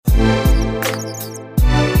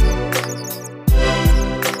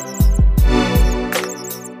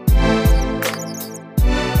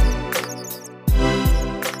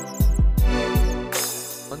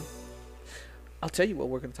tell you what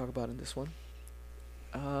we're going to talk about in this one.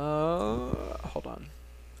 Hold on.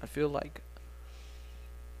 I feel like...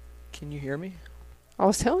 Can you hear me? I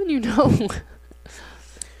was telling you no.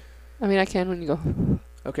 I mean, I can when you go.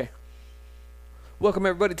 Okay. Welcome,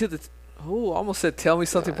 everybody, to the... almost said Tell Me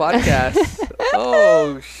Something podcast.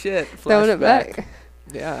 Oh, shit. Flashback. Throwing it back.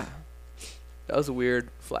 Yeah. That was a weird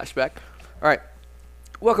flashback. All right.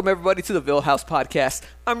 Welcome, everybody, to the Vill House Podcast.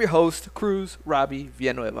 I'm your host, Cruz Robbie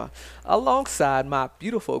Villanueva, alongside my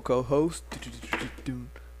beautiful co-host,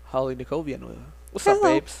 Holly Nicole Villanueva. What's up,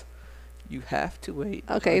 babes? You have to wait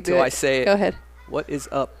until I say it. Go ahead. What is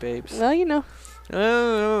up, babes? Well, you know.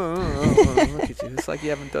 Look at you. It's like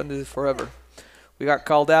you haven't done this forever. We got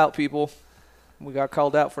called out, people. We got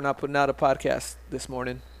called out for not putting out a podcast this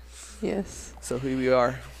morning. Yes. So here we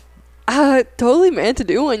are. I totally meant to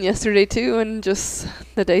do one yesterday, too, and just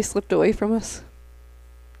the day slipped away from us.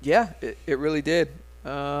 Yeah, it really did.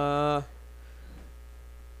 That's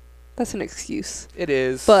an excuse. It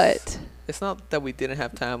is. But it's not that we didn't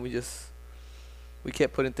have time. We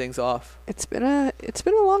kept putting things off. It's been a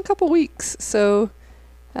long couple weeks, so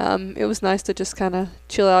it was nice to just kind of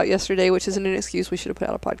chill out yesterday, which isn't an excuse. We should have put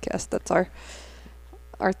out a podcast. That's our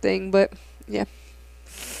thing, but yeah.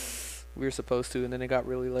 We were supposed to, and then it got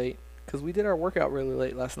really late because we did our workout really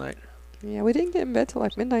late last night. Yeah, we didn't get in bed till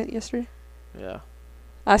like midnight yesterday. Yeah.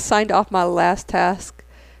 I signed off my last task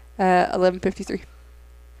at 11:53.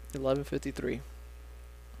 11:53.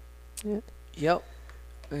 Yeah. Yep.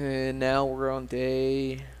 And now we're on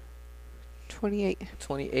day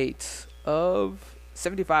 28 of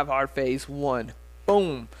 75 hard phase 1.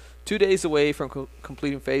 Boom. 2 days away from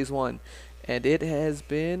completing phase 1. And it has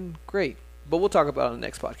been great. But we'll talk about it on the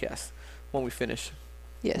next podcast when we finish.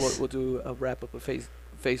 Yes. We'll do a wrap up of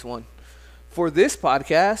phase 1. For this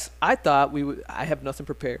podcast, I thought I have nothing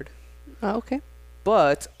prepared. Oh, okay.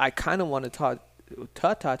 But I kind of want to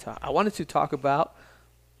I wanted to talk about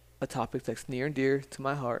a topic that's near and dear to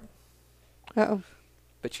my heart. Uh-oh.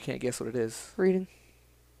 But you can't guess what it is. Reading.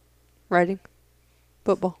 Writing.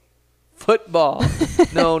 Football.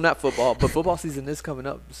 No, not football. But football season is coming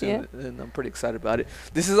up soon, yeah. And I'm pretty excited about it.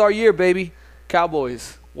 This is our year, baby.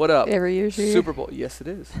 Cowboys, what up? Every year's your Super Bowl. Yes, it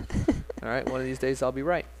is. All right, one of these days I'll be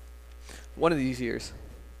right. One of these years.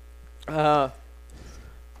 I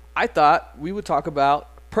thought we would talk about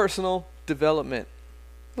personal development.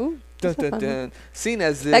 Ooh. Dun, dun, dun. Seen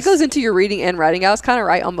as this. That goes into your reading and writing. I was kind of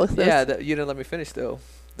right on both of those. Yeah, you didn't let me finish, though.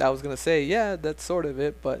 I was going to say, yeah, that's sort of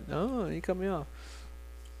it, but no, you cut me off.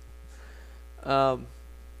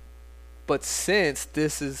 But since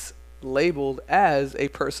this is labeled as a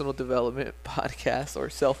personal development podcast or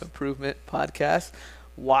self-improvement podcast,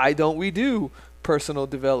 why don't we do personal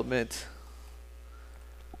development?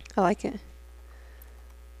 I like it.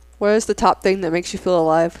 What is the top thing that makes you feel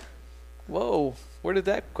alive? Whoa, where did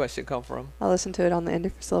that question come from? I listened to it on the End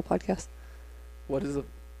of Priscilla podcast. What is the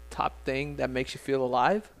top thing that makes you feel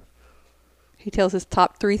alive? He tells his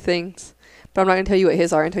top 3 things, but I'm not going to tell you what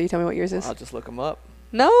his are until you tell me what yours is. I'll just look them up.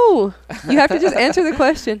 No, you have to just answer the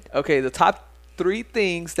question. Okay, the top 3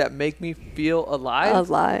 things that make me feel alive.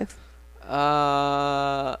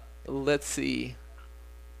 Let's see.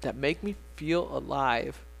 That make me feel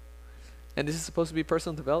alive. And this is supposed to be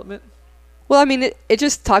personal development? Well, I mean, it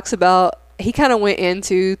just talks about, he kind of went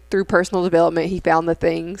into, through personal development, he found the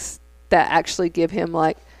things that actually give him,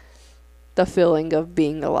 like, the feeling of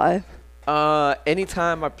being alive.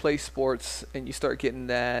 Anytime I play sports and you start getting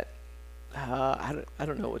that, I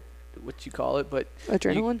don't know what you call it, but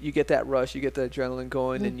adrenaline. You get that rush, you get the adrenaline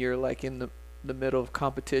going, and you're like in the middle of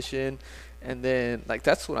competition, and then like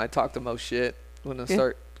that's when I talk the most shit, when I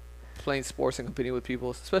start playing sports and competing with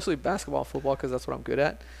people, especially basketball, football, because that's what I'm good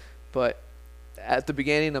at. But at the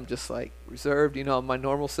beginning, I'm just like reserved, my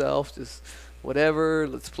normal self, just whatever,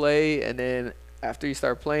 let's play, and then after you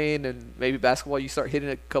start playing and maybe basketball, you start hitting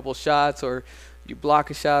a couple shots or you block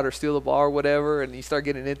a shot or steal the ball or whatever, and you start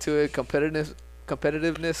getting into it.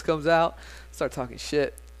 Competitiveness comes out. Start talking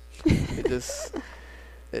shit.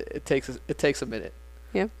 It takes a minute.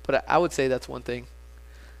 Yeah. But I would say that's one thing,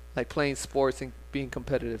 like playing sports and being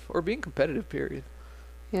competitive, or being competitive. Period.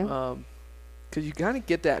 Yeah. Because you kind of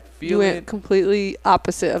get that feeling. You went completely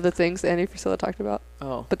opposite of the things that Andy Priscilla talked about.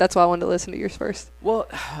 Oh. But that's why I wanted to listen to yours first. Well,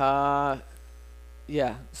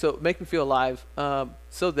 yeah. So make me feel alive. But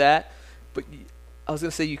I was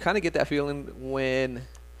gonna say you kind of get that feeling when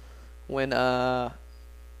like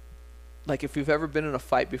if you've ever been in a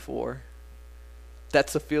fight before,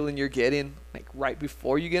 that's the feeling you're getting like right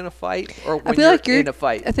before you get in a fight, or when you're in a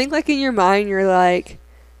fight. I think like in your mind you're like,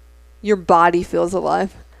 your body feels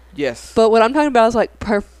alive. Yes. But what I'm talking about is like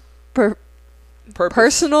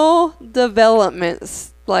personal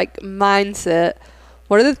developments, like mindset.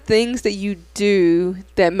 What are the things that you do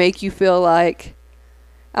that make you feel like,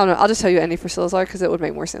 I don't know, I'll just tell you Andy for Salazar because it would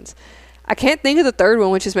make more sense. I can't think of the third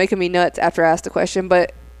one, which is making me nuts after I asked the question,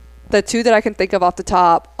 but the two that I can think of off the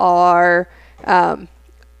top are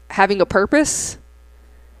having a purpose,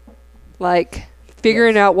 like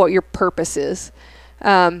figuring out what your purpose is.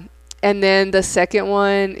 And then the second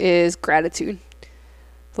one is gratitude.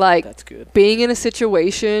 Like, that's good. Being in a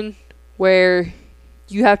situation where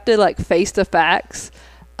you have to like face the facts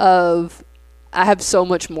of, I have so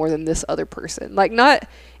much more than this other person. Like, not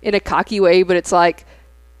in a cocky way, but it's like,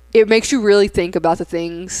 it makes you really think about the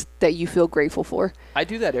things that you feel grateful for. I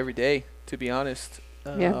do that every day, to be honest.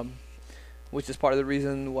 Which is part of the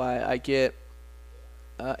reason why I get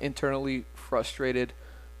internally frustrated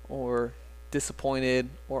or disappointed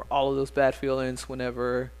or all of those bad feelings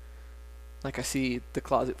whenever, like, I see the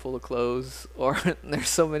closet full of clothes, or there's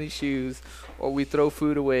so many shoes, or we throw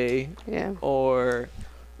food away, or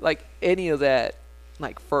like any of that,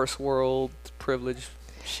 like, first world privilege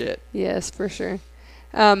shit. Yes, for sure.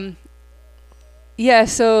 So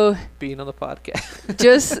being on the podcast,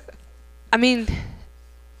 just, I mean,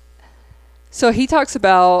 so he talks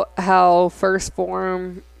about how First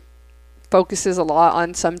Form focuses a lot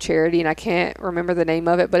on some charity, and I can't remember the name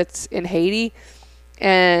of it, but it's in Haiti.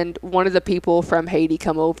 And one of the people from Haiti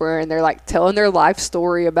come over, and they're like telling their life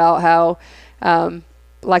story about how,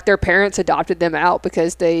 like, their parents adopted them out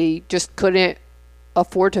because they just couldn't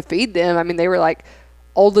afford to feed them. I mean, they were like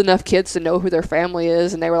old enough kids to know who their family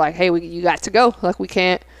is, and they were like, hey, you got to go. Like, we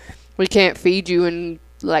can't feed you and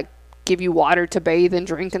like give you water to bathe and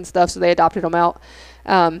drink and stuff. So they adopted them out.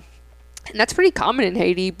 And that's pretty common in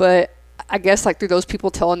Haiti, but I guess like through those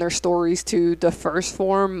people telling their stories to the First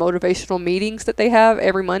Form motivational meetings that they have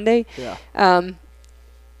every Monday, it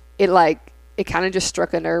kind of just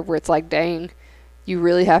struck a nerve where it's like, dang, you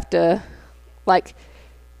really have to, like,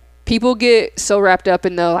 people get so wrapped up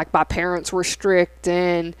in the, like, my parents were strict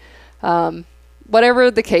and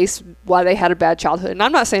whatever the case, why they had a bad childhood. And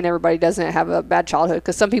I'm not saying everybody doesn't have a bad childhood,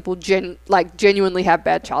 because some people genuinely have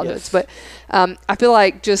bad childhoods. Yes. But I feel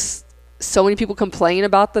like just so many people complain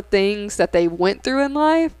about the things that they went through in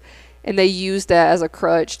life, and they use that as a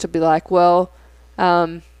crutch to be like, well,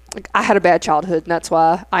 like, I had a bad childhood, and that's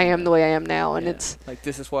why I am the way I am now. And it's like,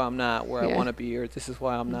 this is why I'm not where I want to be, or this is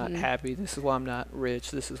why I'm not happy, this is why I'm not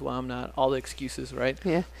rich, this is why I'm not, all the excuses, right?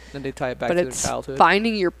 Yeah. Then they tie it back to their childhood.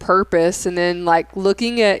 Finding your purpose, and then like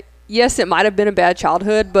looking at, yes, it might have been a bad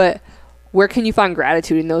childhood, but where can you find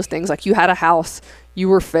gratitude in those things? Like, you had a house, you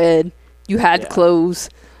were fed, you had clothes.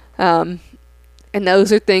 And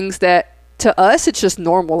those are things that to us, it's just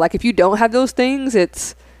normal. Like, if you don't have those things,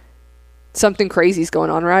 it's something crazy is going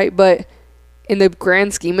on, right? But in the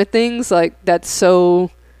grand scheme of things, like, that's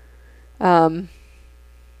so rare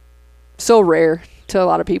to a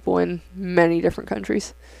lot of people in many different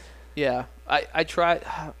countries. Yeah. I try,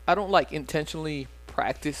 I don't like intentionally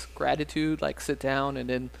practice gratitude, like sit down and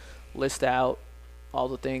then list out all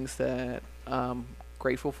the things that I'm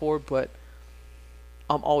grateful for, but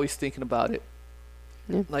I'm always thinking about it.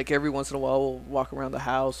 Yeah. Like, every once in a while, we'll walk around the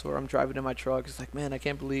house, or I'm driving in my truck. It's like, man, I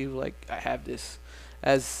can't believe, like, I have this.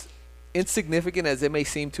 As insignificant as it may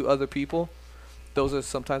seem to other people, those are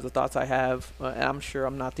sometimes the thoughts I have. And I'm sure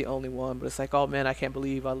I'm not the only one, but it's like, oh, man, I can't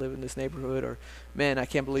believe I live in this neighborhood, or, man, I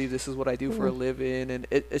can't believe this is what I do for a living. And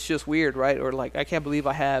it's just weird, right? Or, like, I can't believe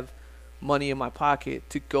I have money in my pocket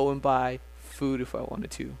to go and buy food if I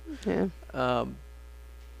wanted to. Yeah.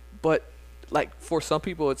 But, like, for some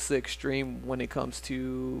people, it's the extreme when it comes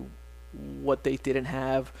to what they didn't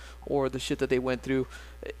have or the shit that they went through.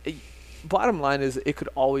 Bottom line is, it could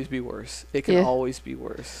always be worse. It can always be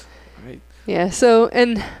worse, right? Yeah. So,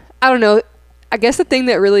 and I don't know, I guess the thing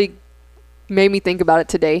that really made me think about it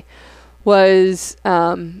today was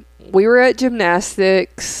we were at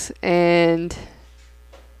gymnastics, and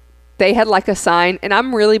they had like a sign, and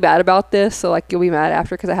I'm really bad about this, so like you'll be mad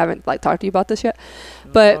after because I haven't like talked to you about this yet.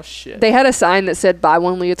 But they had a sign that said, buy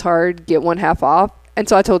one leotard, get one half off. And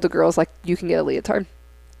so I told the girls, like, you can get a leotard.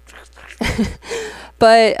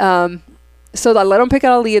 But so I let them pick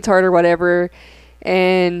out a leotard or whatever.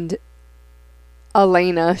 And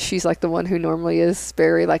Elena, she's like the one who normally is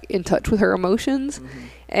very like in touch with her emotions. Mm-hmm.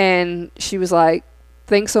 And she was like,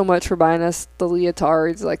 thanks so much for buying us the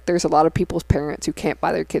leotards. Like, there's a lot of people's parents who can't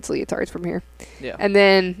buy their kids leotards from here. Yeah. And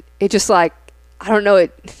then it just like, I don't know,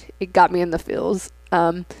 it got me in the feels.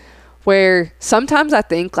 Where sometimes I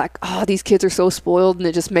think like, oh, these kids are so spoiled, and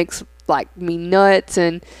it just makes like me nuts,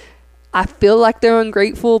 and I feel like they're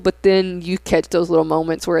ungrateful. But then you catch those little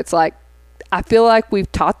moments where it's like, I feel like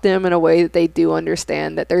we've taught them in a way that they do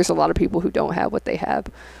understand that there's a lot of people who don't have what they have.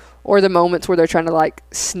 Or the moments where they're trying to like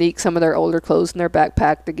sneak some of their older clothes in their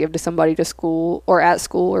backpack to give to somebody to school or at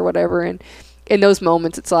school or whatever. And in those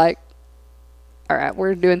moments, it's like, all right,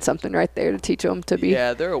 we're doing something right there to teach them to be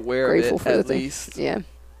they're aware grateful of it for at the least. thing. Yeah.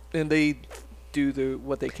 And they do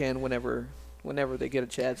what they can whenever they get a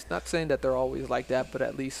chance. Not saying that they're always like that, but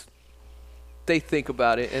at least they think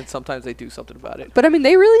about it, and sometimes they do something about it. But I mean,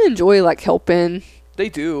 they really enjoy like helping. They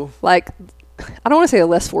do. Like, I don't want to say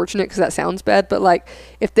less fortunate because that sounds bad, but like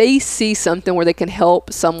if they see something where they can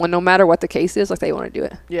help someone, no matter what the case is, like they want to do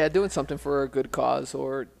it. Yeah, doing something for a good cause,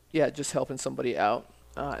 or just helping somebody out.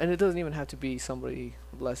 And it doesn't even have to be somebody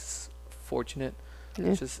less fortunate. Yeah.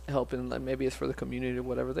 It's just helping. Like maybe it's for the community or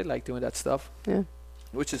whatever. They like doing that stuff. Yeah.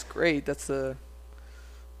 Which is great. That's the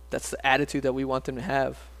attitude that we want them to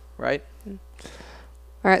have, right?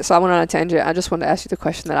 All right, so I went on a tangent. I just wanted to ask you the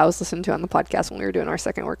question that I was listening to on the podcast when we were doing our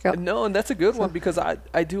second workout. No, and that's a good one because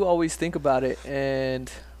I do always think about it,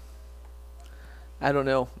 and I don't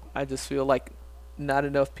know. I just feel like not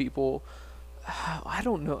enough people. I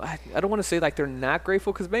don't know. I don't want to say like they're not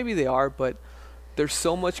grateful because maybe they are, but there's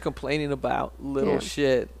so much complaining about little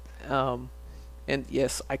shit. And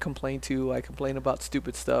yes, I complain too. I complain about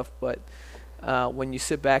stupid stuff, but when you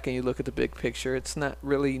sit back and you look at the big picture, it's not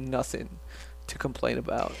really nothing to complain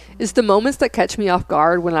about. It's the moments that catch me off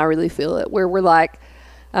guard when I really feel it, where we're like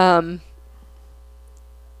the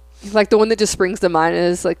one that just springs to mind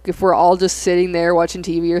is like if we're all just sitting there watching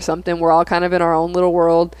TV or something, we're all kind of in our own little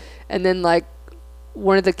world, and then like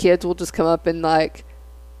one of the kids will just come up and like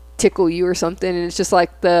tickle you or something, and it's just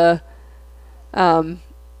like the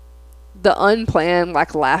unplanned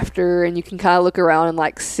like laughter, and you can kind of look around and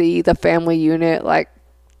like see the family unit like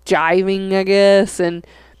jiving, I guess, and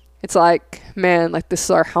it's like, man, like this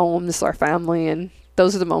is our home, this is our family, and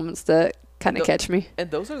those are the moments that kind of catch me.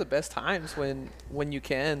 And those are the best times when you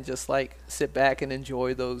can just like sit back and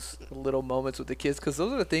enjoy those little moments with the kids, because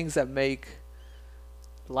those are the things that make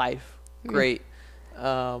life great.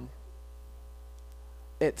 I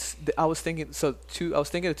was thinking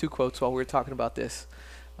of two quotes while we were talking about this.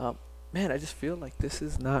 Man, I just feel like this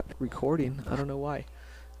is not recording. I don't know why.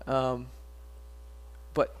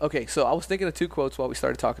 But okay, so I was thinking of two quotes while we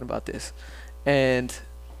started talking about this, and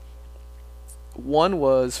one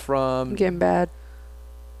was from I'm getting bad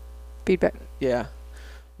feedback. Yeah,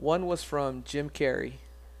 one was from Jim Carrey,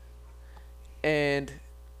 and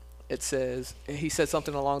it says he said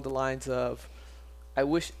something along the lines of, "I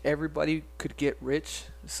wish everybody could get rich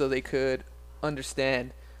so they could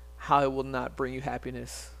understand how it will not bring you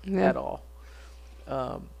happiness at all."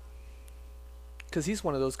 Because he's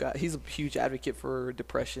one of those guys. He's a huge advocate for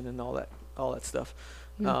depression and all that stuff.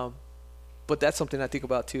 But that's something I think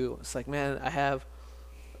about too. It's like, man, I have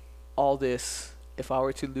all this. If I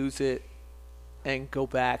were to lose it and go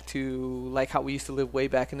back to like how we used to live way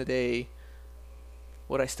back in the day,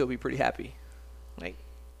 would I still be pretty happy? Like,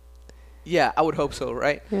 yeah, I would hope so,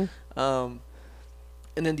 right? Yeah.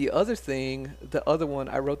 And then the other one,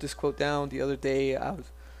 I wrote this quote down the other day. I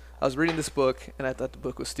was reading this book, and I thought the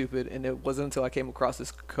book was stupid, and it wasn't until I came across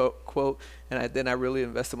this quote, and then I really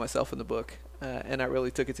invested myself in the book, and I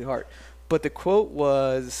really took it to heart. But the quote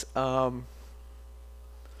was,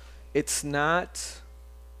 it's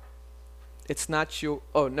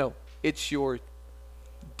your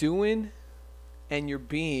doing and your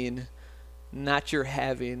being, not your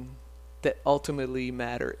having, that ultimately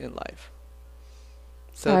matter in life.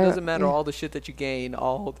 So it doesn't matter all the shit that you gain,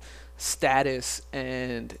 all status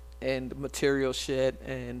and material shit,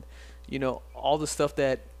 and all the stuff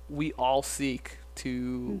that we all seek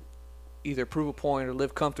to either prove a point or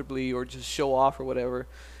live comfortably or just show off or whatever.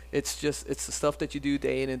 It's the stuff that you do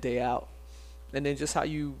day in and day out, and then just how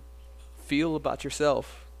you feel about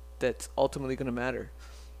yourself that's ultimately going to matter.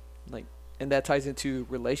 Like, and that ties into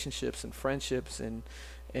relationships and friendships and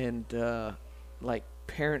like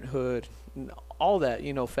parenthood and all that,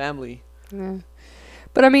 family. Yeah.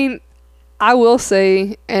 But I mean, I will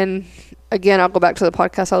say, and again, I'll go back to the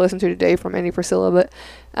podcast I listened to today from Andy Priscilla, but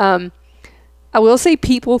I will say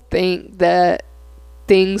people think that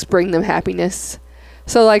things bring them happiness.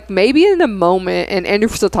 So like maybe in the moment, and Andrew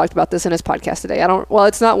Priscilla talked about this in his podcast today.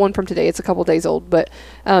 It's not one from today, it's a couple days old, but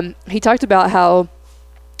he talked about how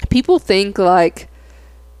people think like,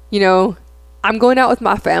 I'm going out with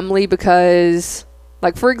my family because,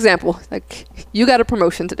 like, for example, like you got a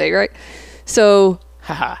promotion today, right? So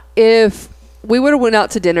if we would have went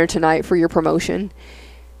out to dinner tonight for your promotion,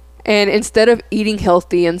 and instead of eating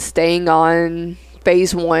healthy and staying on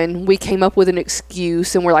phase 1, we came up with an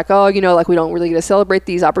excuse, and we're like, oh, like we don't really get to celebrate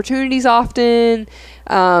these opportunities often.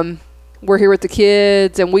 we're here with the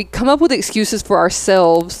kids, and we come up with excuses for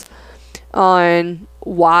ourselves on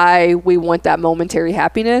why we want that momentary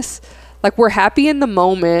happiness. Like, we're happy in the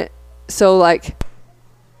moment. So like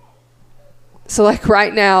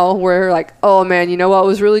right now we're like, oh man, you know what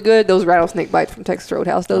was really good? Those rattlesnake bites from Texas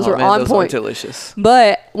Roadhouse. Those are on point. Those are delicious.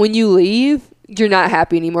 But when you leave, you're not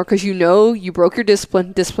happy anymore because you know you broke your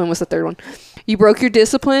discipline. Discipline was the third one. You broke your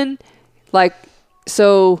discipline. Like,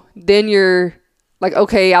 so then you're like,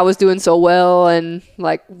 okay, I was doing so well, and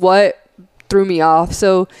like, what threw me off?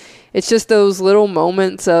 So it's just those little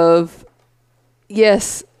moments of,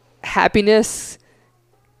 yes, happiness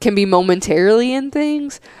can be momentarily in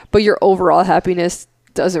things, but your overall happiness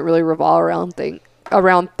doesn't really revolve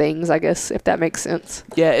around things, I guess, if that makes sense.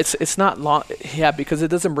 Yeah, it's not long. Yeah, because it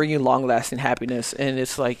doesn't bring you long lasting happiness, and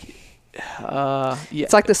it's like, yeah,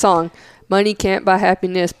 it's like the song, money can't buy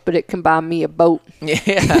happiness, but it can buy me a boat.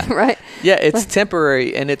 Yeah. Right. Yeah, it's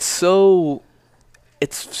temporary, and it's so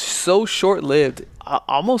short lived.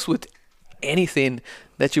 Almost with anything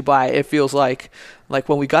that you buy, it feels like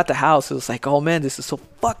when we got the house, it was like, oh man, this is so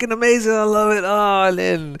fucking amazing, I love it. Oh, and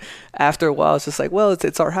then after a while, it's just like, well,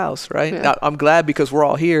 it's our house, right? Yeah. I'm glad because we're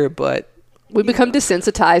all here, but we become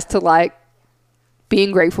desensitized to like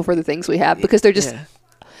being grateful for the things we have, because they're just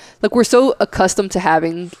like, we're so accustomed to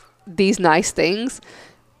having these nice things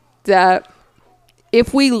that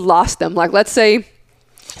if we lost them, like let's say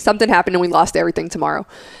something happened and we lost everything tomorrow,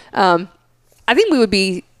 I think we would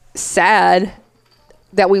be sad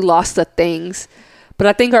that we lost the things, but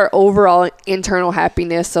I think our overall internal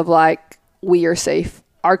happiness of like, we are safe,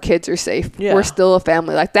 our kids are safe, we're still a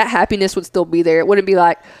family, like that happiness would still be there. It wouldn't be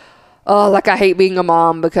like, oh, like I hate being a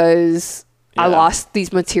mom because I lost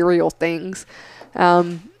these material things.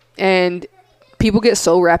 And people get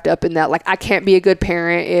so wrapped up in that, like, I can't be a good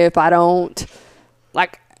parent if I don't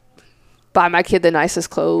like buy my kid the nicest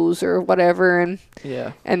clothes or whatever, and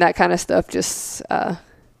that kind of stuff. Just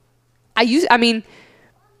I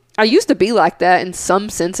used to be like that in some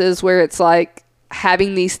senses, where it's like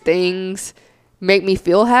having these things make me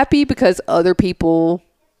feel happy because other people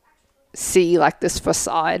see like this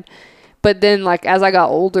facade. But then like as I got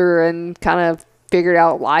older and kind of figured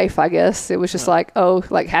out life, I guess it was just like, oh,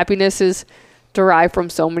 like happiness is derived from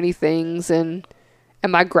so many things, and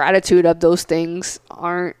my gratitude of those things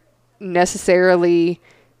aren't necessarily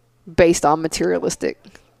based on materialistic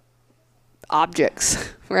objects,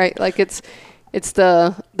 right? Like it's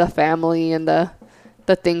the family and the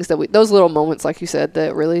things that those little moments, like you said,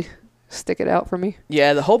 that really stick it out for me.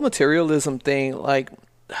 Yeah, the whole materialism thing, like,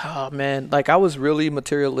 oh man, like I was really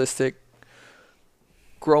materialistic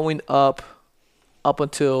growing up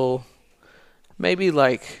until maybe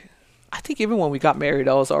like, I think even when we got married,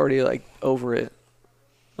 I was already like over it,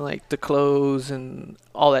 like the clothes and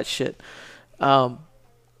all that shit. But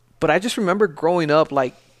I just remember growing up,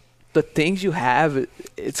 like the things you have,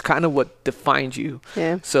 it's kind of what defines you.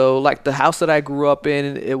 Yeah. So like the house that I grew up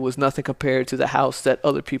in, it was nothing compared to the house that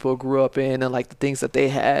other people grew up in, and like the things that they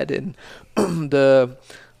had, and the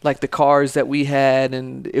cars that we had,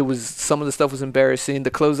 and it was, some of the stuff was embarrassing.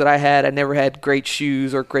 The clothes that I had, I never had great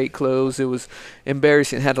shoes or great clothes. It was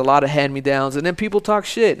embarrassing. It had a lot of hand-me-downs, and then people talk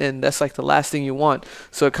shit, and that's like the last thing you want.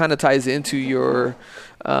 So it kind of ties into your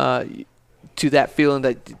to that feeling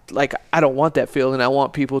that, like, I don't want that feeling. I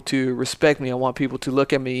want people to respect me. I want people to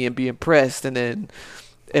look at me and be impressed. And then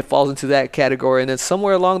it falls into that category. And then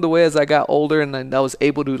somewhere along the way, as I got older and I was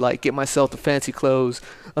able to like get myself the fancy clothes,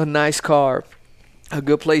 a nice car, a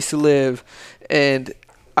good place to live, and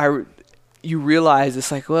you realize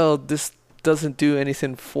it's like, well, this doesn't do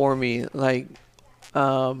anything for me. Like,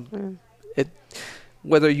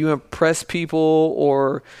 whether you impress people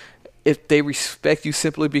or if they respect you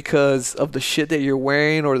simply because of the shit that you're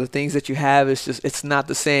wearing or the things that you have, it's not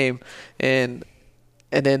the same. And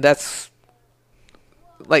then that's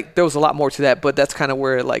like, there was a lot more to that, but that's kind of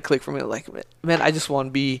where it like clicked for me. Like, man, I just want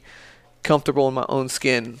to be comfortable in my own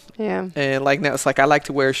skin. Yeah. And like now it's like I like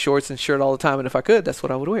to wear shorts and shirt all the time, and if I could, that's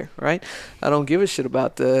what I would wear, right? I don't give a shit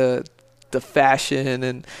about the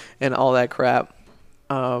fashion and all that crap.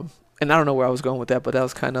 And I don't know where I was going with that, but that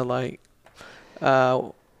was kind of like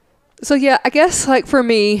so yeah, I guess like for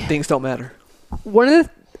me, things don't matter.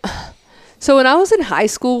 So when I was in high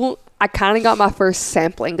school, I kind of got my first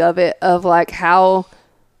sampling of it, of like how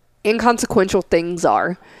inconsequential things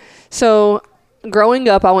are. So growing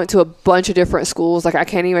up, I went to a bunch of different schools. Like I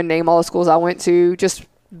can't even name all the schools I went to, just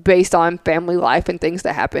based on family life and things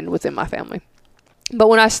that happened within my family. But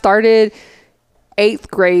when I started 8th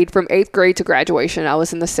grade, from 8th grade to graduation, I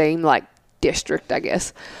was in the same like district, I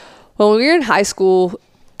guess. When we were in high school,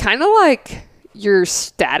 kind of like your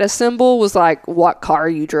status symbol was like what car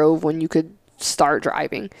you drove when you could start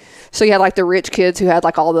driving. So you had like the rich kids who had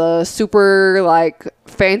like all the super like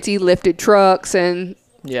fancy lifted trucks and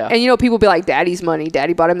people be like, daddy's money,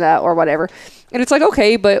 daddy bought him that or whatever. And it's like,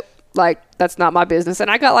 okay, but like that's not my business. And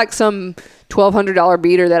I got like some $1,200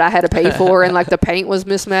 beater that I had to pay for and like the paint was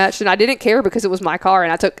mismatched and I didn't care because it was my car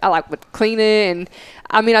and I like would clean it and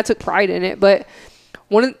I mean I took pride in it. But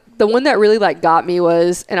the one that really like got me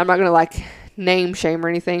was, and I'm not gonna like name shame or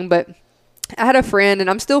anything, but I had a friend and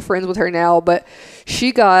I'm still friends with her now, but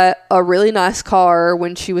she got a really nice car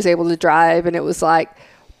when she was able to drive and it was like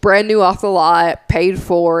brand new off the lot, paid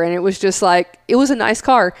for, and it was just like, it was a nice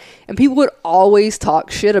car. And people would always talk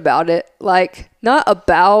shit about it. Like, not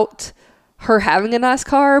about her having a nice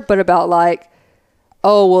car, but about like,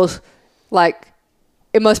 oh, well, like,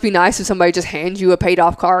 it must be nice if somebody just hands you a paid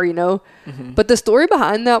off car, you know? Mm-hmm. But the story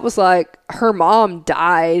behind that was like, her mom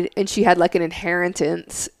died and she had like an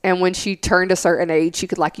inheritance. And when she turned a certain age, she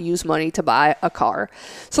could like use money to buy a car.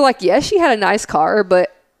 So like, yes, she had a nice car,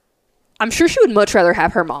 but I'm sure she would much rather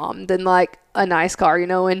have her mom than like a nice car, you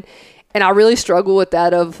know? And I really struggle with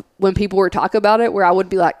that of when people were talking about it, where I would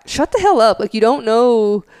be like, shut the hell up. Like, you don't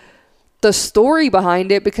know the story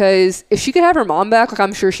behind it, because if she could have her mom back, like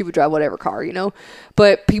I'm sure she would drive whatever car, you know?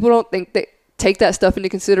 But people don't think they take that stuff into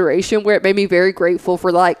consideration, where it made me very grateful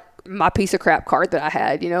for like my piece of crap car that I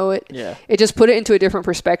had, you know? It just put it into a different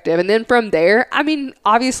perspective. And then from there, I mean,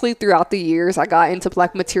 obviously throughout the years, I got into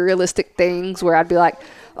like materialistic things where I'd be like,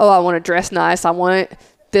 oh, I want to dress nice. I want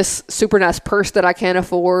this super nice purse that I can't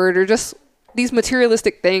afford, or just these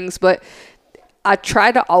materialistic things. But I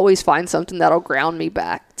try to always find something that'll ground me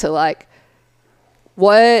back to like,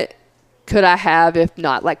 what could I have if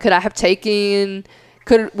not? Like, could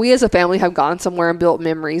we as a family have gone somewhere and built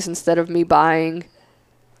memories instead of me buying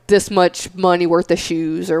this much money worth of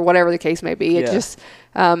shoes or whatever the case may be? It just,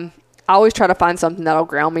 I always try to find something that'll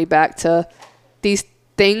ground me back to these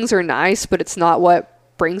things are nice, but it's not what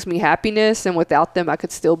brings me happiness, and without them I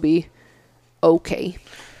could still be okay.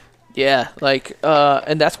 Yeah, like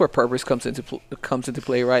and that's where purpose comes into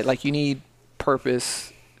play, right? Like, you need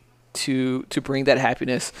purpose to bring that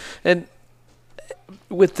happiness. And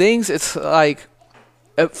with things, it's like,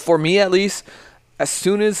 for me at least, as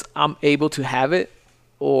soon as I'm able to have it,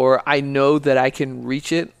 or I know that I can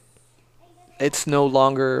reach it, it's no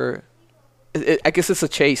longer, I guess it's a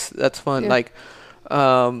chase. That's fun. Yeah.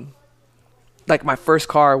 Like my first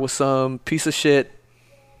car was some piece of shit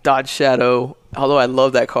Dodge Shadow, although I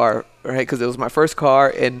love that car, right? Because it was my first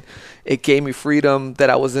car and it gave me freedom that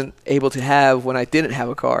I wasn't able to have when I didn't have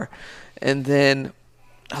a car. And then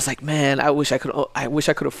I was like, man, I wish I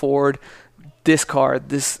could afford this car,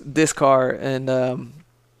 this car. And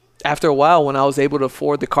after a while, when I was able to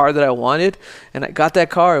afford the car that I wanted and I got that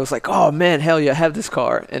car, it was like, oh man, hell yeah, I have this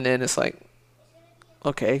car. And then it's like,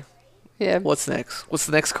 okay, yeah, what's next? What's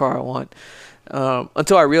the next car I want?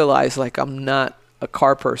 Until I realized, like, I'm not a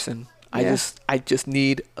car person. Yeah. I just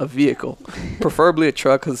need a vehicle, preferably a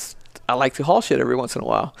truck, because I like to haul shit every once in a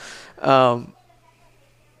while.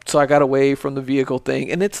 So I got away from the vehicle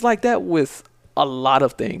thing, and it's like that with a lot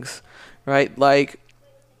of things, right? Like,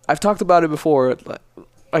 I've talked about it before.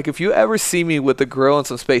 Like, if you ever see me with a grill and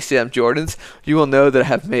some Space Jam Jordans, you will know that I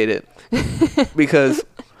have made it, because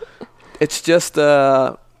it's just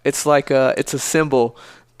it's a symbol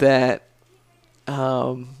that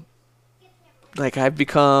like I've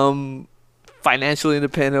become financially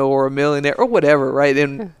independent or a millionaire or whatever, right?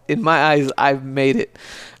 In my eyes, I've made it.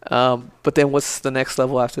 But then what's the next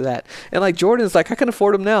level after that? And like Jordans, like I can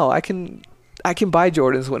afford them now. I can buy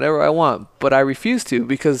Jordans whenever I want, but I refuse to,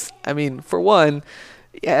 because I mean, for one,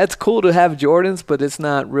 yeah, it's cool to have Jordans, but it's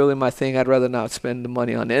not really my thing. I'd rather not spend the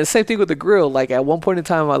money on it. And the same thing with the grill. Like, at one point in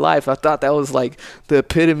time in my life, I thought that was like the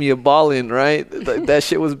epitome of balling, right? That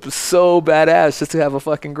shit was so badass just to have a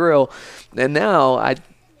fucking grill. And now I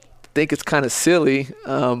think it's kind of silly,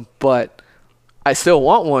 but I still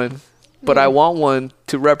want one. But I want one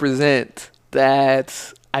to represent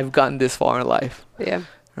that I've gotten this far in life. Yeah.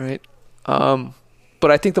 Right?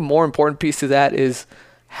 But I think the more important piece to that is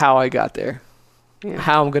how I got there. Yeah.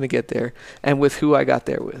 How I'm going to get there, and with who I got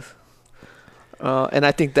there with. And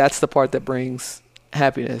I think that's the part that brings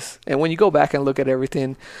happiness. And when you go back and look at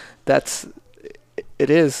everything, it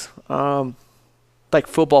is. Like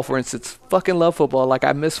football, for instance. Fucking love football. Like,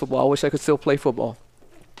 I miss football. I wish I could still play football.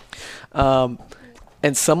 And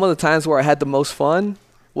some of the times where I had the most fun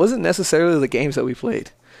wasn't necessarily the games that we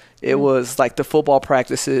played. It was like the football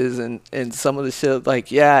practices and some of the shit.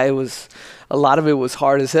 Like, yeah, a lot of it was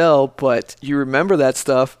hard as hell, but you remember that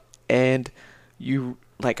stuff and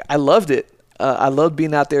I loved it. I loved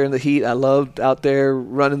being out there in the heat. I loved out there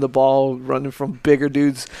running the ball, running from bigger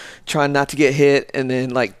dudes, trying not to get hit, and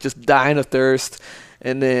then like just dying of thirst.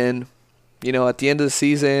 And then, you know, at the end of the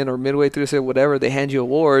season or midway through the season, whatever, they hand you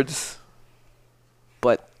awards,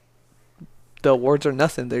 but the awards are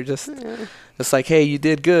nothing. They're just, it's like, hey, you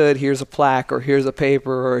did good. Here's a plaque, or here's a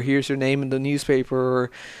paper, or here's your name in the newspaper,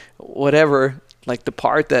 or whatever. Like, the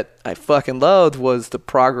part that I fucking loved was the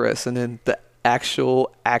progress and then the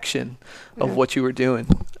actual action of what you were doing.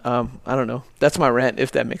 I don't know. That's my rant,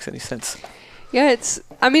 if that makes any sense. Yeah,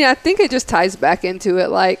 I think it just ties back into it.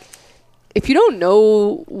 Like, if you don't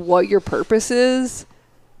know what your purpose is,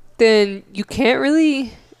 then you can't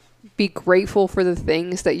really be grateful for the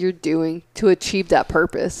things that you're doing to achieve that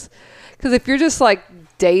purpose. Because if you're just like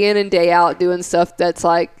day in and day out doing stuff that's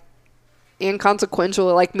like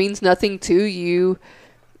inconsequential, like means nothing to you,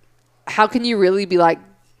 how can you really be like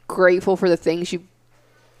grateful for the things you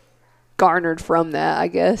garnered from that, I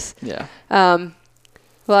guess? Yeah.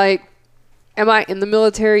 Like, am I in the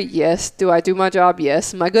military? Yes. Do I do my job?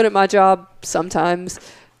 Yes. Am I good at my job? Sometimes.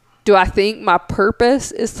 Do I think my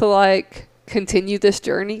purpose is to like continue this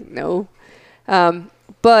journey? No.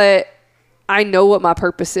 But I know what my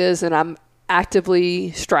purpose is, and I'm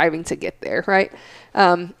actively striving to get there, right?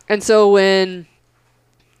 And so when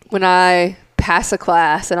I pass a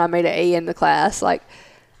class and I made an A in the class, like,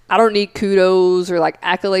 I don't need kudos or like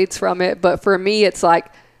accolades from it, but for me, it's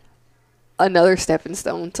like another stepping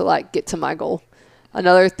stone to like get to my goal.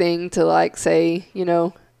 Another thing to like say, you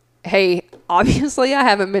know, hey, obviously I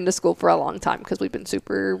haven't been to school for a long time because we've been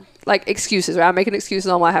super like excuses, right? I'm making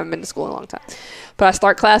excuses on why I haven't been to school in a long time. But I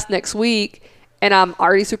start class next week and I'm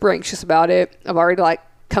already super anxious about it. I've already like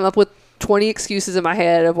come up with 20 excuses in my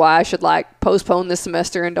head of why I should like postpone this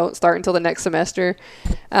semester and don't start until the next semester.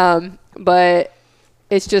 But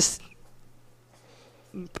it's just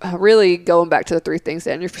really going back to the three things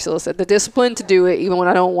that Andrew Priscilla said. The discipline to do it even when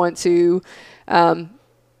I don't want to,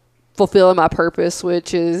 fulfill my purpose,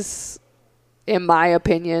 which is, in my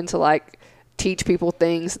opinion, to like teach people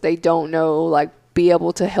things they don't know, like be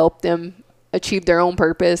able to help them achieve their own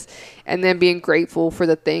purpose, and then being grateful for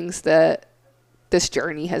the things that this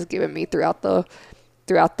journey has given me throughout the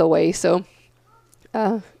way. So,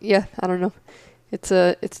 yeah, I don't know. It's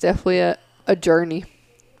definitely a journey,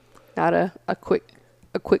 not a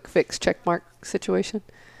quick fix check mark situation.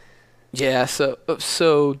 Yeah.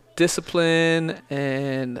 So discipline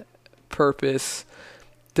and purpose.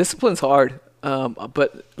 Discipline's hard.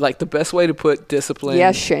 But like the best way to put discipline.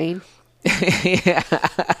 Yeah, Shane. Yeah.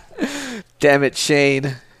 Damn it,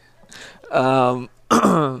 Shane.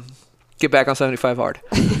 Get back on 75 hard.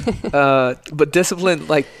 But discipline,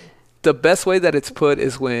 like the best way that it's put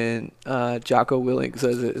is when Jocko Willink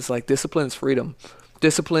says it. It's like discipline is freedom.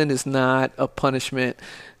 Discipline is not a punishment,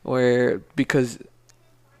 because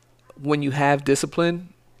when you have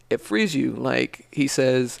discipline, it frees you. Like he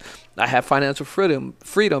says, I have financial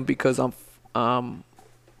freedom because I'm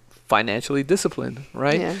financially disciplined,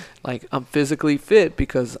 right? Yeah. Like I'm physically fit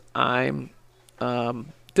because I'm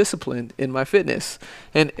disciplined in my fitness.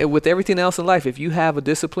 And with everything else in life, if you have a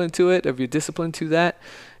discipline to it, if you're disciplined to that,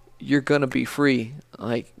 you're going to be free.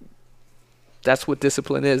 Like that's what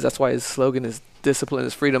discipline is. That's why his slogan is discipline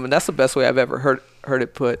is freedom. And that's the best way I've ever heard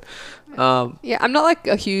it put. Yeah, I'm not like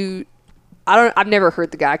a huge, I've never heard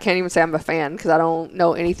the guy. I can't even say I'm a fan because I don't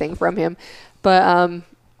know anything from him. But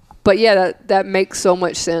yeah, that makes so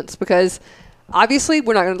much sense because obviously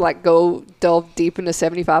we're not going to like go delve deep into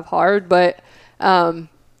 75 hard, but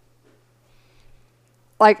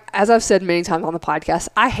like as I've said many times on the podcast,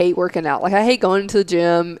 I hate working out. Like I hate going to the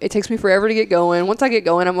gym. It takes me forever to get going. Once I get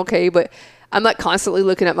going, I'm okay, but I'm like constantly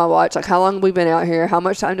looking at my watch. Like how long have we been out here? How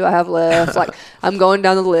much time do I have left? Like I'm going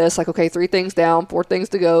down the list. Like, okay, 3 things down, 4 things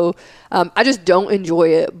to go. I just don't enjoy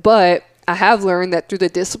it, but I have learned that through the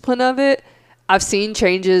discipline of it, I've seen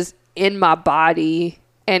changes in my body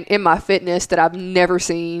and in my fitness that I've never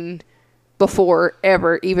seen before,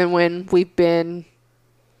 ever, even when we've been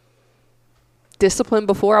disciplined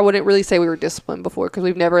before. I wouldn't really say we were disciplined before because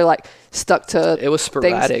we've never like stuck to it was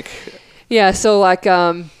sporadic things. Yeah, so like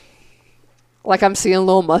I'm seeing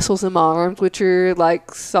little muscles in my arms, which are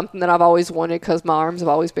like something that I've always wanted because my arms have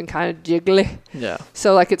always been kind of jiggly. Yeah.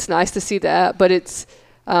 So like it's nice to see that, but it's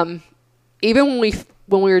even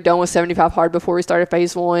when we were done with 75 hard before we started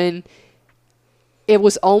phase 1, it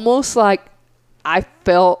was almost like I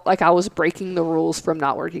felt like I was breaking the rules from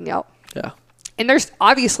not working out. Yeah. And there's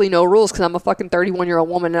obviously no rules because I'm a fucking 31-year-old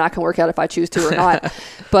woman and I can work out if I choose to or not.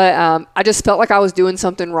 But I just felt like I was doing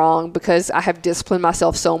something wrong because I have disciplined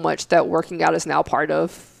myself so much that working out is now part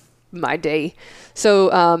of my day. So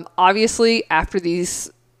obviously after these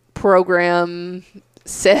program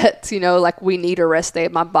sets, like we need a rest day.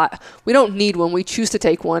 We don't need one. We choose to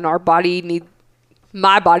take one.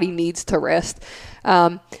 My body needs to rest.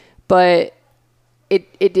 But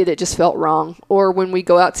it just felt wrong. Or when we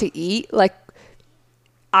go out to eat, like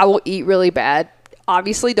I will eat really bad.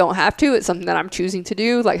 Obviously don't have to. It's something that I'm choosing to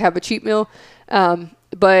do, like have a cheat meal.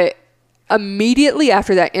 But immediately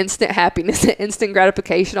after that instant happiness, instant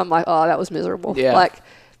gratification, I'm like, oh, that was miserable. Yeah. Like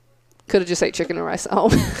could have just ate chicken and rice at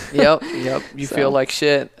home. Yep. You feel like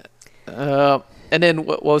shit. And then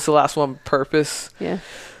what was the last one? Purpose. Yeah.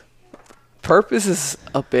 Purpose is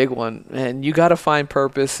a big one, and you got to find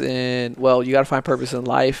purpose in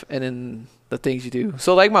life and in the things you do.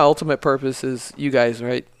 So like my ultimate purpose is you guys,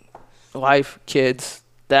 right? Life, kids,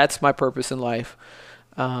 that's my purpose in life.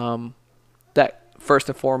 That first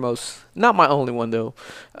and foremost, not my only one though.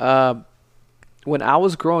 When I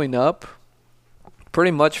was growing up,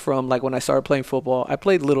 pretty much from like when I started playing football, I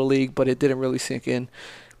played Little League, but it didn't really sink in.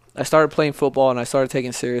 I started playing football and I started taking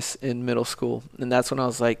it serious in middle school. And that's when I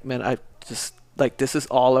was like, man, I just like, this is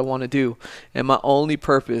all I want to do. And my only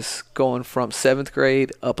purpose going from 7th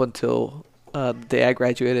grade up until the day I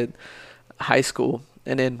graduated high school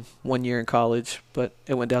and then 1 year in college, but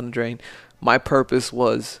it went down the drain. My purpose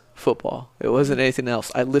was football. It wasn't anything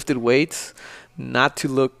else. I lifted weights not to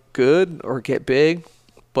look good or get big,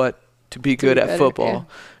 but to be good at football,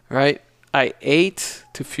 right? I ate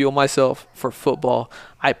to fuel myself for football.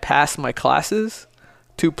 I passed my classes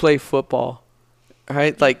to play football,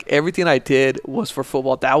 right? Like everything I did was for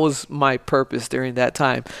football. That was my purpose during that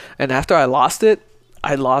time. And after I lost it,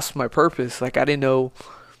 I lost my purpose. Like I didn't know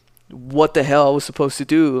what the hell I was supposed to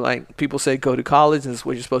do. Like people say go to college and it's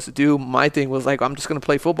what you're supposed to do. My thing was like, I'm just going to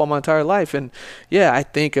play football my entire life. And yeah, I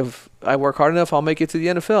think if I work hard enough, I'll make it to the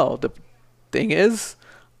NFL. The thing is,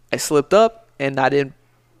 I slipped up and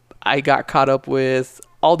I got caught up with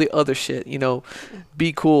all the other shit,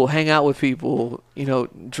 be cool, hang out with people,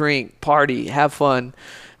 drink, party, have fun.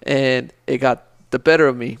 And it got the better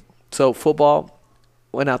of me. So football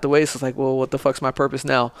went out the way. So it's like, well, what the fuck's my purpose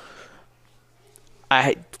now?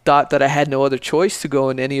 I thought that I had no other choice to go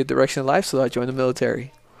in any direction in life. So I joined the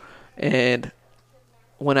military. And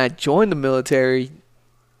when I joined the military,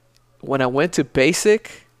 when I went to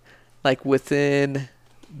basic, like within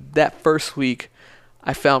that first week,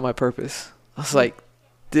 I found my purpose. I was like,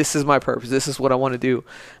 this is my purpose. This is what I want to do.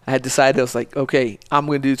 I had decided, I was like, okay, I'm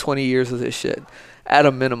going to do 20 years of this shit at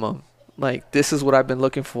a minimum. Like, this is what I've been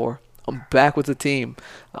looking for. I'm back with the team.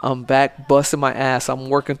 I'm back busting my ass. I'm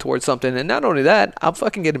working towards something. And not only that, I'm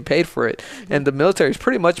fucking getting paid for it. And the military is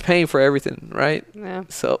pretty much paying for everything, right? Yeah.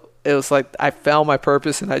 So it was like I found my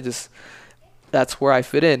purpose and that's where I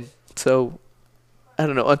fit in. So I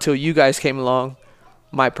don't know, until you guys came along,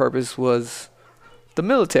 my purpose was the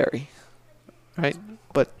military, right?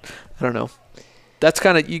 But I don't know. That's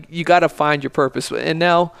kind of, you got to find your purpose. And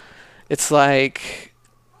now it's like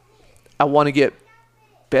I want to get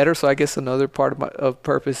better. So I guess another part of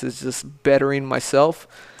purpose is just bettering myself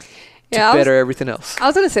to better everything else. I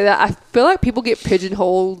was going to say that. I feel like people get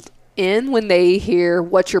pigeonholed in when they hear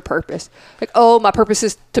what's your purpose. Like, oh, my purpose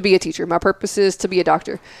is to be a teacher. My purpose is to be a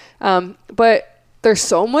doctor. But there's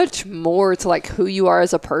so much more to like who you are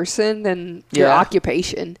as a person than your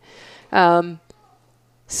occupation.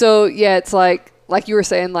 So yeah, it's like you were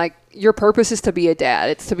saying, like your purpose is to be a dad.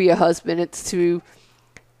 It's to be a husband. It's to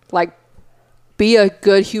like be a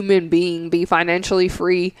good human being, be financially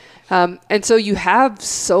free. And so you have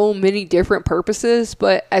so many different purposes,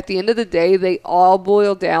 but at the end of the day, they all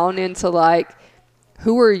boil down into like,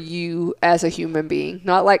 who are you as a human being?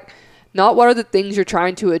 Not what are the things you're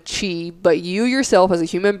trying to achieve, but you yourself as a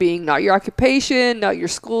human being, not your occupation, not your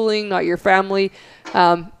schooling, not your family.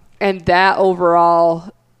 And that overall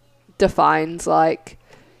defines like,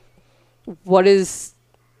 what is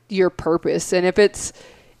your purpose? And if it's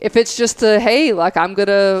just hey, like I'm going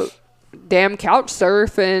to damn couch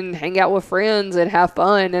surf and hang out with friends and have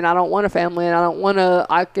fun and I don't want a family and I don't want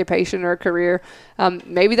a occupation or a career,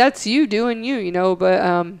 maybe that's you doing you, but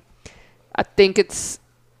I think it's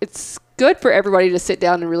good for everybody to sit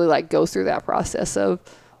down and really like go through that process of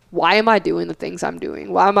why am I doing the things I'm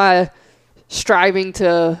doing? Why am I striving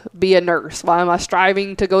to be a nurse? Why am I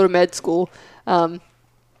striving to go to med school?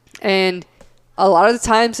 And a lot of the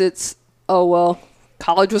times it's, oh, well,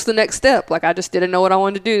 college was the next step. Like I just didn't know what I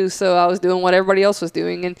wanted to do. So I was doing what everybody else was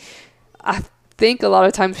doing. And I think a lot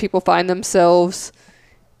of times people find themselves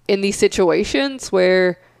in these situations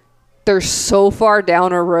where they're so far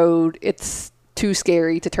down a road, it's too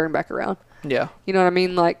scary to turn back around. Yeah. You know what I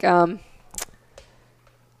mean? Like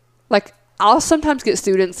I'll sometimes get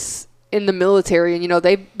students in the military,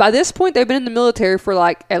 and by this point they've been in the military for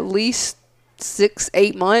like at least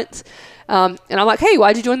 6-8 months, and I'm like, hey,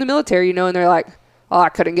 why'd you join the military? And they're like, oh, I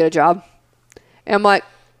couldn't get a job. And I'm like,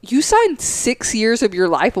 you signed 6 years of your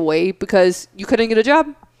life away because you couldn't get a job?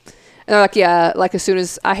 And they're like, yeah, like as soon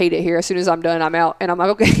as I hate it here, as soon as I'm done, I'm out. And I'm like,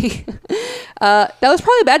 okay. That was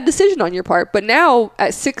probably a bad decision on your part. But now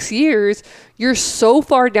at 6 years, you're so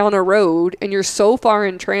far down a road and you're so far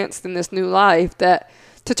entranced in this new life that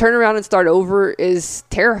to turn around and start over is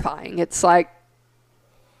terrifying. It's like,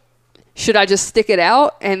 should I just stick it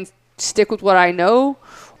out and stick with what I know?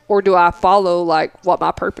 Or do I follow like what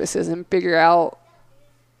my purpose is and figure out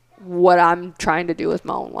what I'm trying to do with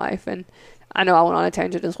my own life? And I know I went on a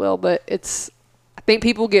tangent as well, but I think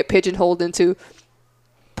people get pigeonholed into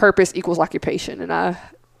purpose equals occupation, and I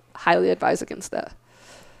highly advise against that.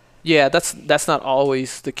 Yeah, that's not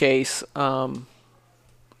always the case. I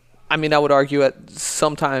would argue that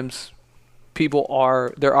sometimes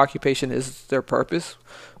their occupation is their purpose,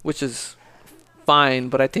 which is fine,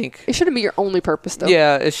 but I think it shouldn't be your only purpose, though.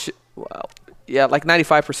 Yeah, like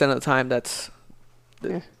 95% of the time, that's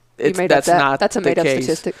a made up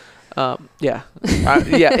statistic.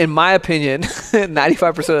 In my opinion,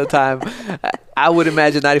 95% of the time, I would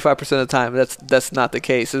imagine 95% of the time that's not the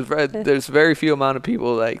case. There's very few amount of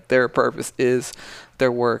people like their purpose is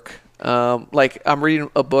their work. Like I'm reading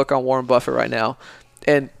a book on Warren Buffett right now,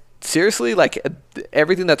 and seriously, like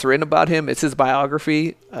everything that's written about him, it's his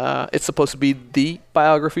biography. It's supposed to be the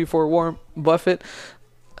biography for Warren Buffett.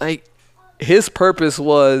 Like his purpose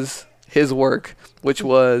was his work, which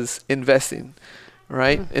was investing,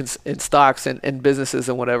 right? In stocks and businesses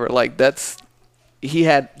and whatever. Like he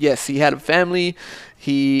had a family,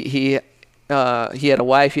 he had a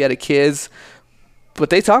wife, he had kids, but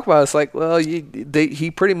they talk about it, it's like, well,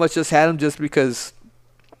 he pretty much just had them just because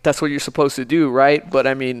that's what you're supposed to do, right? But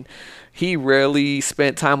I mean, he rarely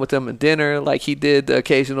spent time with them at dinner. Like he did the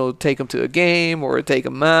occasional take them to a game or take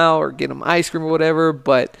them out or get them ice cream or whatever,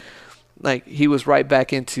 but like he was right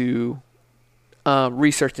back into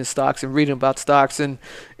researching stocks and reading about stocks and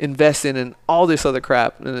investing and all this other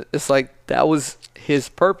crap. And it's like that was his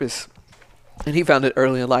purpose, and he found it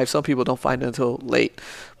early in life. Some people don't find it until late,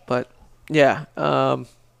 but yeah,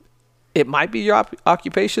 it might be your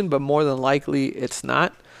occupation, but more than likely it's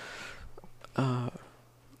not.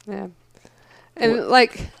 Yeah, and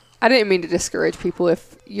like I didn't mean to discourage people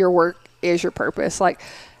if your work is your purpose. Like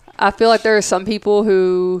I feel like there are some people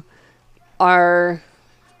who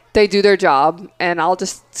they do their job, and I'll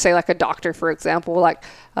just say like a doctor, for example, like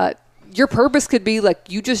your purpose could be like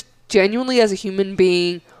you just genuinely as a human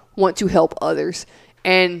being want to help others,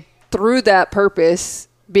 and through that purpose,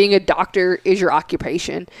 being a doctor is your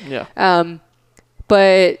occupation. Yeah.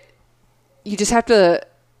 But you just have to,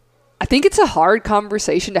 I think it's a hard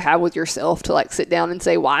conversation to have with yourself to like sit down and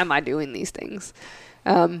say, why am I doing these things?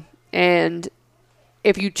 And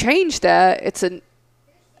if you change that,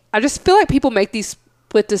 I just feel like people make these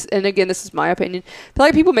and again, this is my opinion, I feel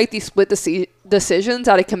like people make these split decisions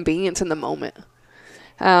out of convenience in the moment.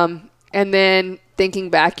 And then thinking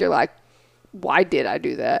back, you're like, why did I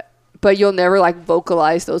do that? But you'll never like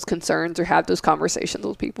vocalize those concerns or have those conversations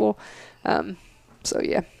with people. So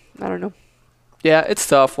yeah, I don't know. Yeah, it's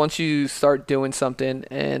tough once you start doing something,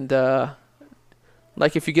 and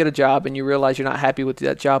like if you get a job and you realize you're not happy with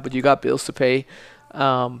that job, but you got bills to pay,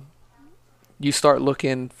 you start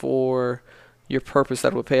looking for your purpose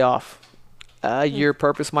that will pay off. Your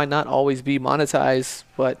purpose might not always be monetized,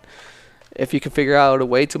 but if you can figure out a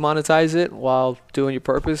way to monetize it while doing your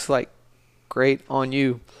purpose, like great on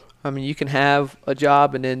you. I mean, you can have a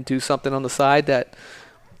job and then do something on the side that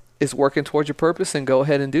is working towards your purpose, and go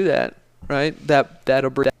ahead and do that, right?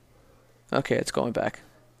 That'll bring. Okay, it's going back.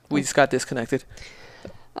 We just got disconnected.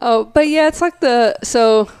 Oh, but yeah, it's like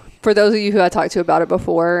so for those of you who I talked to about it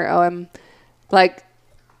before, like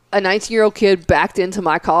a 19-year-old kid backed into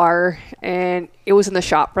my car, and it was in the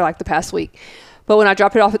shop for like the past week. But when I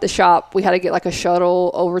dropped it off at the shop, we had to get like a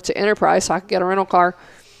shuttle over to Enterprise so I could get a rental car.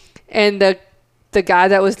 And the guy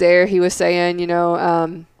that was there, he was saying,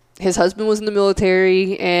 his husband was in the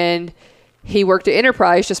military and he worked at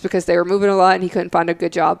Enterprise just because they were moving a lot and he couldn't find a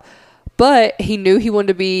good job. But he knew he wanted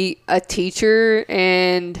to be a teacher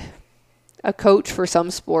and a coach for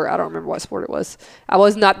some sport. I don't remember what sport it was. I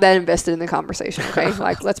was not that invested in the conversation, okay?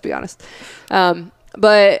 Like, let's be honest.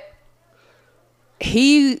 But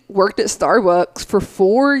he worked at Starbucks for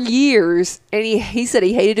 4 years, and he said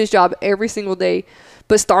he hated his job every single day.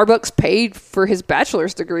 But Starbucks paid for his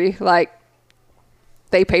bachelor's degree. Like,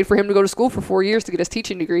 they paid for him to go to school for 4 years to get his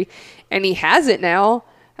teaching degree. And he has it now.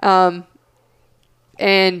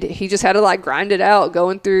 And he just had to, like, grind it out,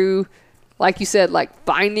 going through like you said, like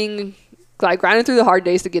grinding through the hard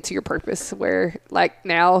days to get to your purpose, where like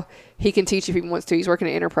now he can teach if he wants to. He's working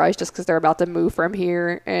at Enterprise just because they're about to move from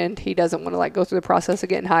here, and he doesn't want to like go through the process of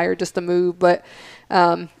getting hired just to move. But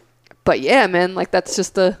yeah, man, like that's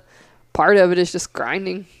just the part of it, is just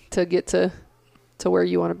grinding to get to where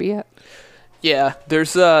you want to be at. Yeah,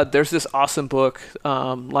 there's this awesome book.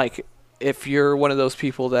 Like if you're one of those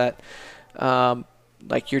people that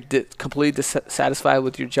like you're completely dissatisfied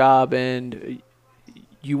with your job and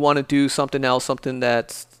you want to do something else, something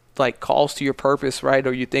that's like calls to your purpose, right?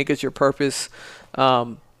 Or you think is your purpose.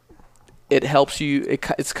 It helps you.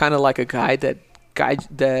 It's kind of like a guide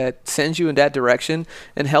that sends you in that direction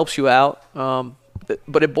and helps you out.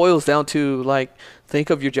 But it boils down to like, think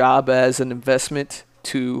of your job as an investment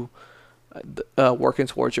to working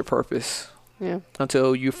towards your purpose. Yeah.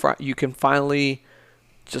 Until you can finally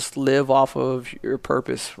just live off of your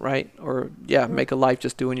purpose, right? Or make a life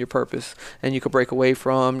just doing your purpose, and you can break away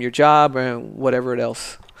from your job and whatever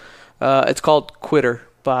else. It's called Quitter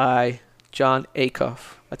by John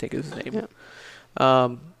Acuff, I think is his name.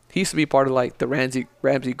 Yeah. He used to be part of like the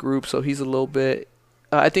Ramsey group, so he's a little bit.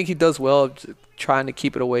 I think he does well trying to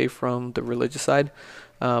keep it away from the religious side.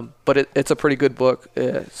 But it's a pretty good book.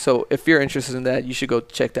 So if you're interested in that, you should go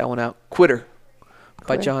check that one out. Quitter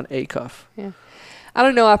by John Acuff. Yeah. I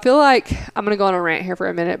don't know. I feel like I'm going to go on a rant here for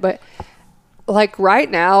a minute, but like right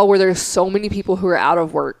now where there's so many people who are out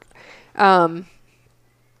of work, and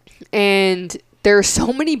there are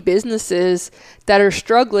so many businesses that are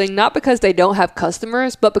struggling, not because they don't have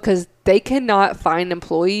customers, but because they cannot find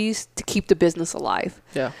employees to keep the business alive.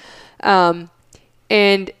 Yeah.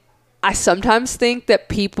 And I sometimes think that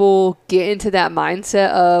people get into that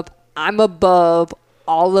mindset of, I'm above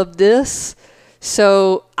all of this,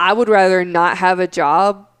 so I would rather not have a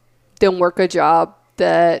job than work a job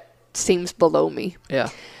that seems below me. Yeah.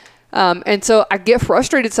 And so I get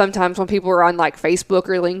frustrated sometimes when people are on like Facebook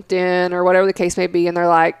or LinkedIn or whatever the case may be, and they're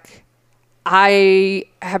like, I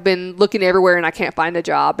have been looking everywhere and I can't find a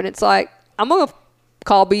job. And it's like, I'm going to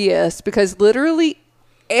call BS, because literally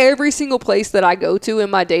every single place that I go to in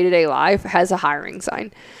my day-to-day life has a hiring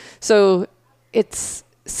sign. So it's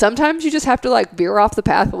sometimes you just have to like veer off the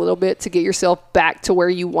path a little bit to get yourself back to where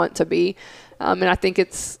you want to be. And I think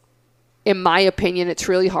it's, in my opinion, it's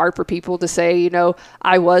really hard for people to say, you know,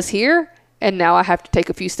 I was here and now I have to take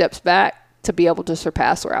a few steps back to be able to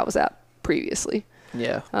surpass where I was at previously.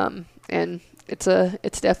 Yeah. And it's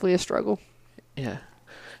definitely a struggle. Yeah.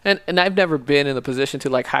 And I've never been in the position to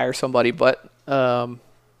like hire somebody, but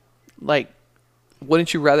like,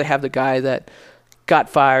 wouldn't you rather have the guy that got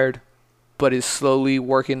fired but is slowly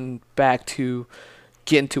working back to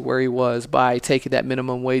getting to where he was by taking that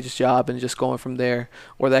minimum wage job and just going from there,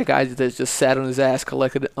 or that guy that just sat on his ass,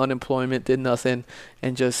 collected unemployment, did nothing,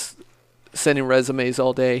 and just sending resumes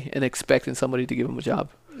all day and expecting somebody to give him a job?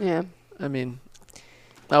 Yeah. I mean,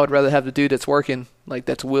 I would rather have the dude that's working, like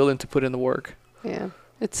that's willing to put in the work. Yeah.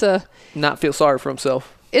 It's not feel sorry for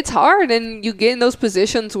himself. It's hard, and you get in those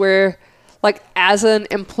positions where, like, as an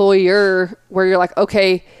employer, where you're like,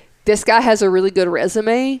 okay, this guy has a really good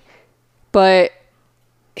resume, but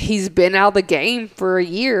he's been out of the game for a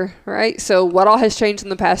year, right? So what all has changed in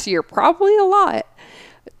the past year? Probably a lot.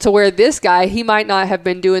 To where this guy, he might not have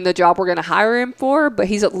been doing the job we're going to hire him for, but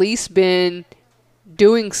he's at least been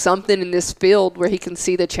doing something in this field where he can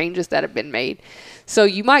see the changes that have been made. So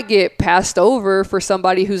you might get passed over for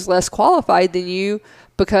somebody who's less qualified than you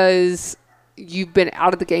because you've been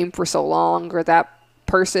out of the game for so long, or that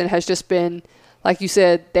person has just been, like you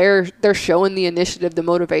said, they're showing the initiative, the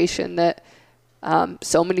motivation that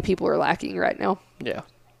so many people are lacking right now. Yeah.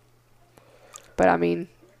 But I mean,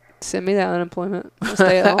 send me that unemployment. I'll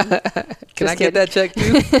stay at home. Can I get that check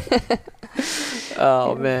too?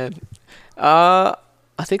 Oh man. I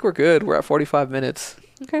think we're good. We're at 45 minutes.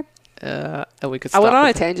 Okay. And we could stop. I went on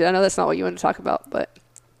a tangent. I know that's not what you wanted to talk about, but.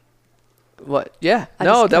 What? Yeah.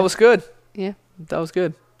 No, that was good. Yeah. That was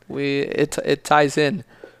good. It ties in.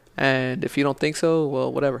 And if you don't think so,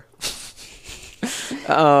 well, whatever.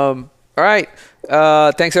 All right.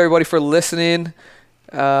 Thanks everybody for listening.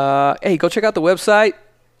 Hey, go check out the website.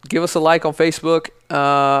 Give us a like on Facebook,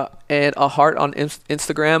 and a heart on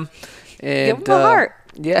Instagram. And give them a heart.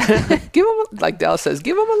 Yeah. Give them, like Dallas says,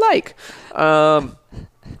 give them a like.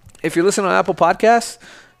 If you're listening on Apple Podcasts,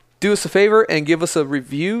 do us a favor and give us a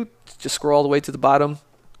review. Just scroll all the way to the bottom.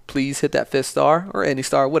 Please hit that 5th star or any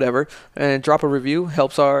star, whatever, and drop a review.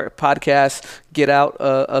 Helps our podcast get out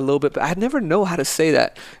a little bit. But I never know how to say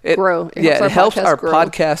that. Grow. It helps our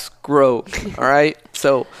podcast grow. All right?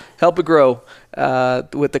 So help it grow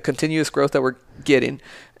with the continuous growth that we're getting.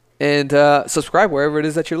 And subscribe wherever it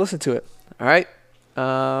is that you're listening to it. All right.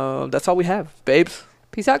 That's all we have, babes.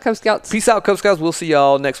 Peace out, Cub Scouts. Peace out, Cub Scouts. We'll see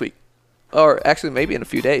y'all next week. Or actually, maybe in a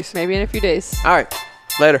few days. Maybe in a few days. All right.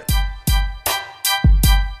 Later.